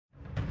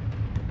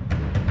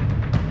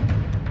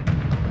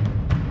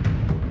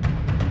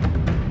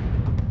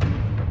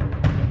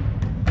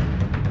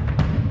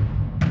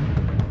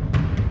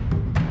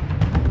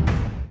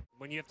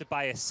have to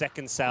buy a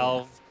second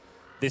salve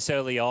this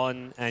early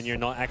on and you're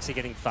not actually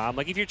getting farm.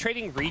 Like if you're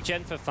trading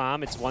regen for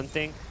farm, it's one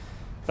thing,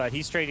 but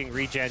he's trading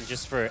regen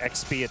just for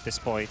XP at this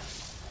point.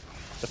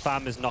 The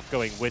farm is not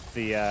going with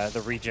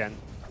the regen.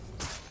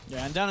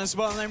 Yeah, and down in the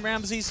bottom lane,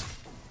 Ramses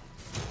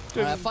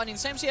finding the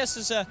same CS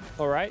as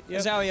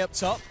Zowie up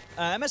top.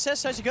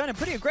 MSS actually going in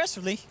pretty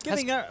aggressively,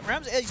 giving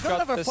Ramses. He's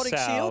got another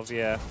Aphotic Shield.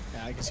 Yeah,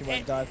 I guess he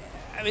won't dive.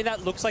 I mean,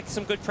 that looks like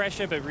some good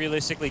pressure, but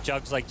realistically,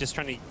 Jug's like just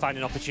trying to find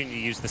an opportunity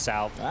to use the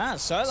salve.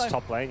 Solo. It's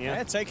top lane,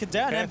 Yeah, take it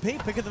down. MP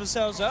picking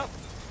themselves up.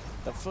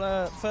 The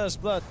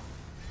first blood.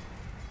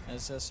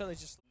 As Solo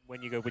just...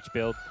 When you go which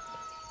build.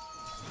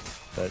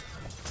 But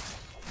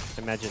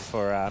imagine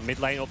for mid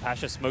lane or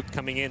Pasha, Smoke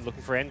coming in,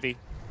 looking for Envy.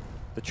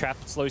 The trap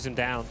slows him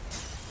down.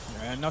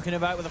 Knocking it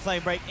back with a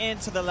flame break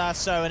into the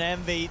lasso, and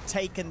Envy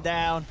taken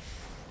down.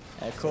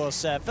 Of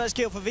course, first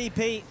kill for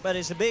VP, but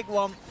it's a big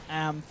one.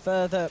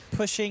 Further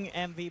pushing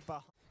Envy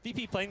behind.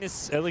 VP playing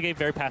this early game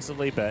very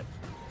passively, but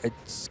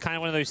it's kind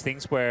of one of those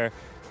things where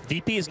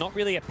VP is not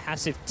really a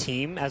passive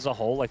team as a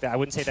whole. Like I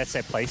wouldn't say that's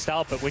their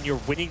playstyle, but when you're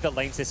winning the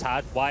lanes this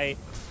hard, why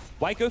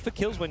go for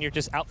kills when you're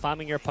just out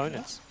farming your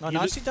opponents? Oh,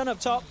 nicely done up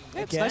top.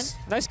 Yeah, it's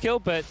nice kill,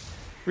 but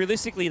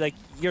realistically, like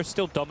you're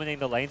still dominating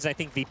the lanes. I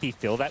think VP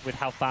feel that with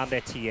how farm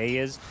their TA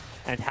is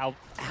and how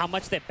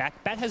much their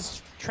back. Bat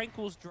has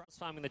Tranquil's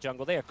farming the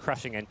jungle. They are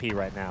crushing NP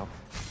right now,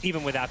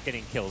 even without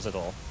getting kills at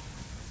all.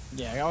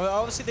 Yeah,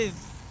 obviously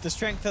the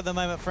strength at the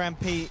moment for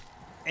MP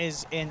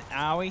is in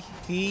Aoi.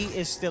 He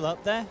is still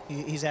up there.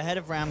 He's ahead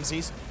of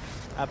Ramses,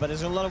 but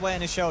there's a lot of weight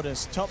on his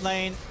shoulders. Top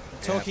lane,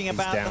 talking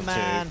about the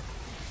man.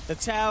 The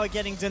tower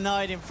getting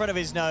denied in front of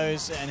his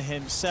nose, and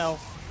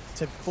himself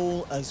to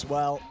fall as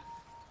well.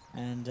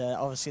 And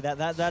obviously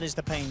that is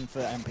the pain for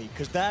MP,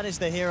 because that is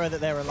the hero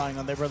that they're relying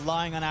on. They're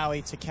relying on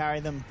Aoi to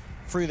carry them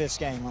through this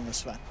game on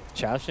this one.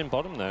 Challenged in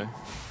bottom though.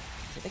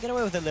 They get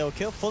away with a little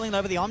kill, falling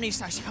over the Omni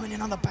Slash, coming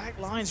in on the back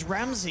lines.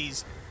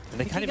 Ramses. And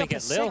they can't even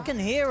get Lil. Second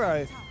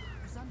hero.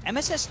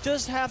 MSS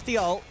does have the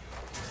ult,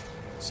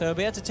 so he'll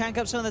be able to tank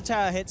up some of the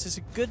tower hits. It's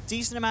a good,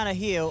 decent amount of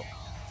heal,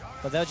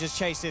 but they'll just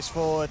chase this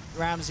forward.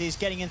 Ramses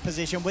getting in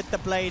position with the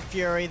Blade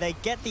Fury. They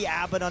get the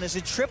Abaddon. It's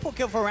a triple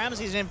kill for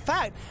Ramses. In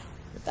fact,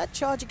 with that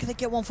charger, can they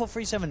get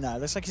 1-4-3-7 now?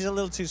 Looks like he's a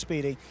little too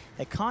speedy.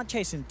 They can't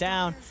chase him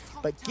down,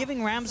 but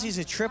giving Ramses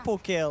a triple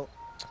kill,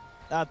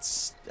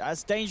 that's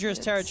dangerous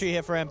territory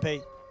here for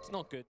MP. It's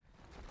not good.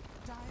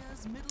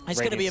 It's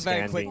going to be a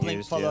very quick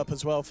blink follow-up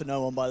as well for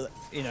No One, by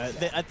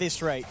at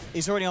this rate.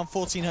 He's already on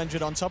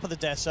 1400 on top of the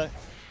Deso.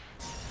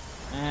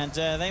 And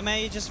they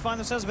may just find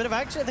themselves a bit of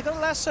action. They've got a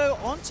lasso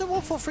onto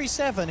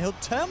 1-4-3-7. He'll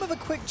turn with a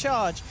quick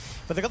charge,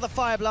 but they've got the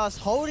Fire Blast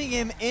holding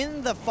him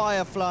in the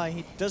Firefly.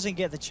 He doesn't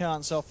get the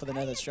chance off for the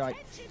Nether Strike.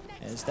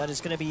 As that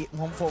is going to be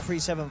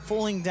 1-4-3-7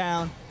 falling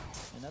down.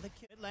 Another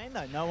kill lane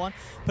though, No One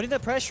putting the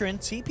pressure in.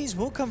 TPs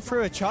will come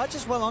through. A charge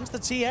as well onto the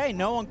TA.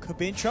 No One could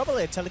be in trouble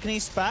here.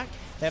 Telekinesis back.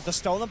 They have the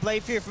stolen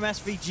Blade Fury from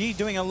SVG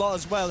doing a lot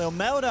as well. He'll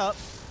meld up.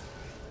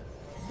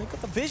 They've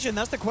got the vision,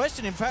 that's the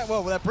question. In fact,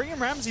 well, they're bringing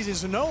Ramses in,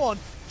 so No One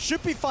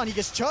should be fine. He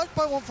gets charged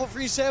by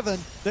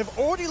 1-4-3-7. They've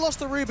already lost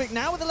the Rubik.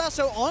 Now with the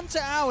lasso onto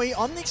Aoi.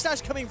 Omnic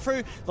Slash coming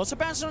through. Lots of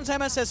bouncing onto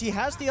MSS. He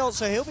has the ult,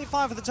 so he'll be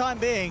fine for the time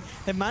being.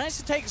 They've managed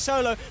to take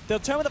Solo. They'll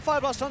turn with the Fire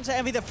Blast onto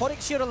Envy. The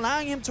Aphotic Shield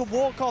allowing him to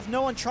walk off.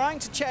 No One trying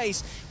to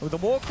chase. With the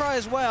War Cry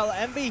as well.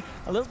 Envy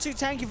a little too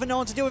tanky for No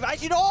One to deal with.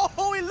 Actually,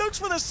 oh, he looks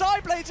for the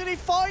side blades and he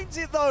finds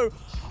it though.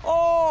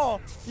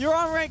 Oh, your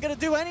armor ain't going to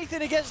do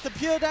anything against the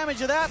pure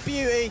damage of that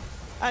beauty.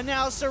 And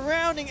now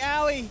surrounding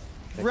Aoi,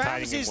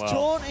 Ramses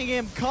taunting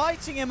him,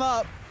 kiting him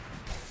up.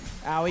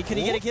 Aoi, can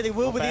he get a kill? He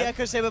will with the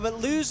Echo Saber, but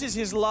loses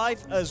his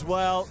life as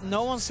well.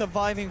 No One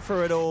surviving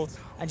through it all,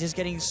 and just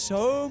getting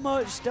so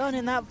much done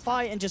in that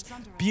fight, and just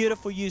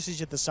beautiful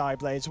usage of the side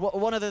blades.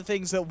 One of the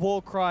things that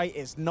Warcry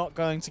is not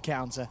going to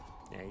counter.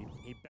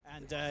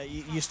 And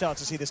you start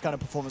to see this kind of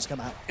performance come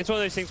out. It's one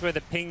of those things where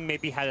the ping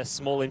maybe had a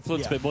small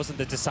influence, but it wasn't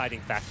the deciding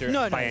factor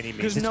by any means.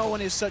 Because No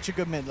One is such a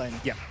good mid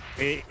laner. Yeah,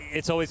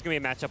 it's always going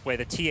to be a matchup where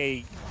the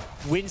TA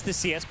wins the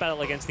CS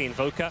battle against the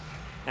Invoker,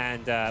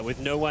 and with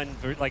No One,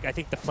 like I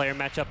think the player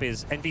matchup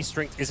is Envy's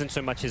strength isn't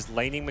so much his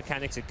laning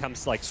mechanics. It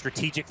comes like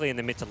strategically in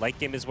the mid to late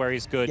game is where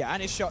he's good. Yeah,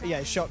 and his shot,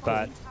 his shot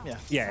calling.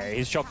 Yeah,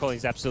 his shot calling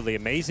is absolutely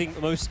amazing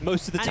most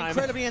of the time. And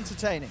incredibly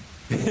entertaining.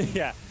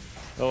 Yeah.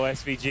 Oh,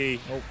 SVG.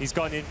 He's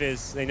got an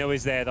invis. They know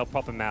he's there. They'll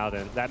pop him out,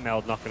 and that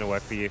meld not going to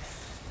work for you.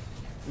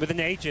 With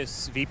an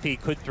Aegis, VP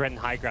could threaten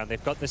high ground.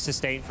 They've got the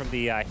sustain from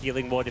the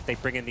healing ward if they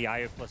bring in the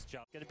IO plus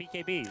jump. Get a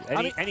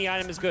BKB. Any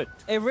item is good.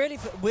 It really,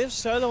 with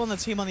Solo on the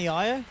team on the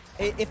IO,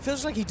 it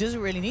feels like he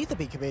doesn't really need the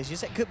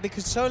BKBs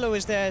because Solo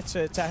is there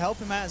to help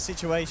him out in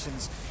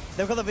situations.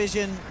 They've got the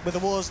vision with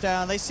the walls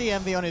down. They see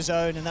Envy on his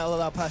own, and that will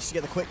allow Pash to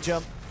get the quick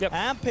jump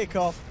and pick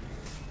off.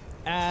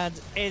 And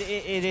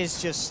it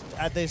is just,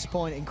 at this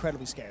point,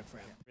 incredibly scary for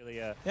him. Really,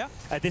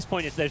 at this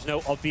point, there's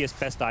no obvious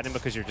best item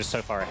because you're just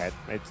so far ahead.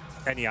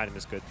 Any item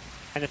is good.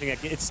 Anything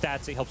that it's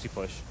stats, it helps you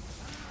push.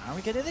 Now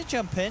we get in the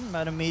jump in,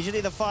 but immediately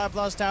the Fire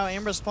Blast out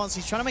in response.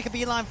 He's trying to make a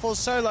beeline for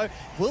Solo.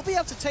 Will be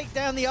able to take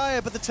down the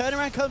IO, but the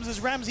turnaround comes as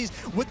Ramses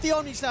with the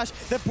Omni Slash.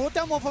 They're brought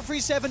down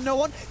 1-4-3-7. No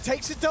one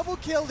takes a double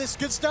kill. This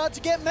could start to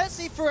get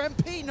messy for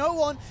MP. No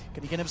one.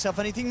 Can he get himself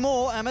anything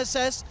more?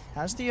 MSS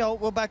has the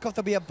ult. Will back off.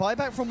 There'll be a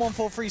buyback from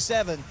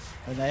 1-4-3-7.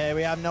 And there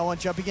we have No One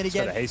jumping in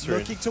again.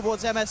 Looking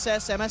towards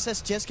MSS.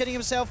 MSS just getting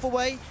himself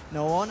away.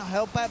 No One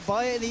held back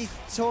by the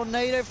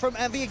Tornado from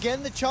Envy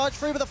again. The charge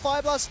through with the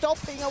Fire Blast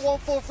stopping at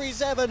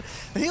 1-4-3-7.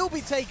 He'll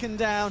be taken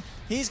down.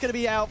 He's going to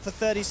be out for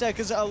 30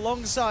 seconds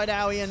alongside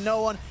Owie, and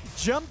No One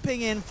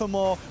jumping in for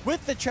more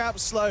with the trap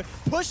slow,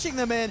 pushing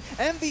them in.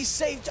 Envy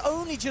saved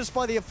only just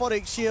by the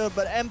Aphotic Shield,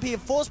 but MP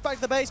forced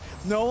back the base.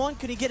 No One,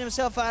 can he get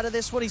himself out of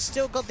this one? He's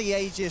still got the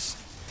Aegis,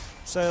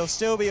 so he'll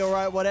still be all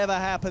right whatever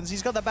happens.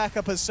 He's got the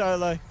backup as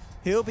Solo.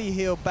 He'll be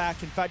healed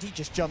back. In fact, he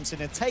just jumps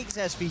in and takes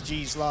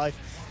SVG's life.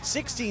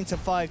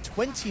 16-5,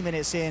 20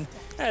 minutes in.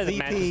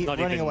 VP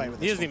running away with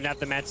this. He doesn't even have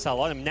the Manta Cell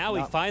on him. Now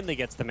he finally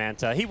gets the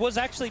Manta. He was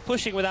actually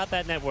pushing without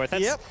that net worth.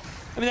 That's,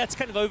 I mean, that's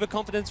kind of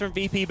overconfidence from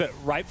VP, but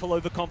rightful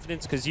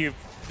overconfidence because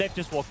they've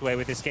just walked away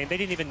with this game. They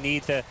didn't even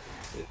need the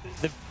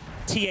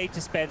TA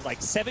to spend like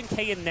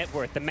 7k in net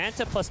worth. The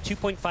Manta plus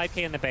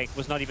 2.5k in the bank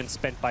was not even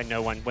spent by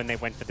No One when they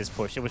went for this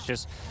push. It was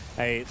just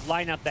a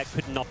lineup that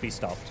could not be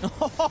stopped.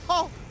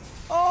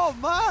 Oh,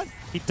 man.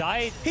 He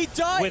died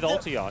with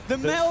ulti. The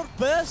meld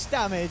burst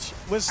damage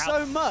was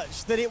so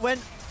much that it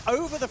went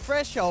over the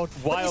threshold.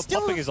 While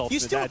popping his ult. You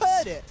still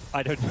heard it.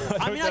 I don't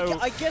know.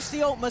 I guess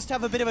the ult must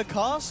have a bit of a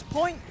cast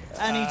point,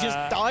 and he just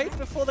died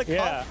before the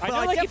cast. But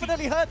I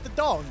definitely heard the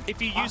dong.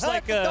 If you use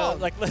like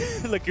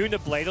Laguna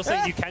Blade or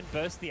something, you can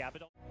burst the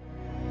Abaddon.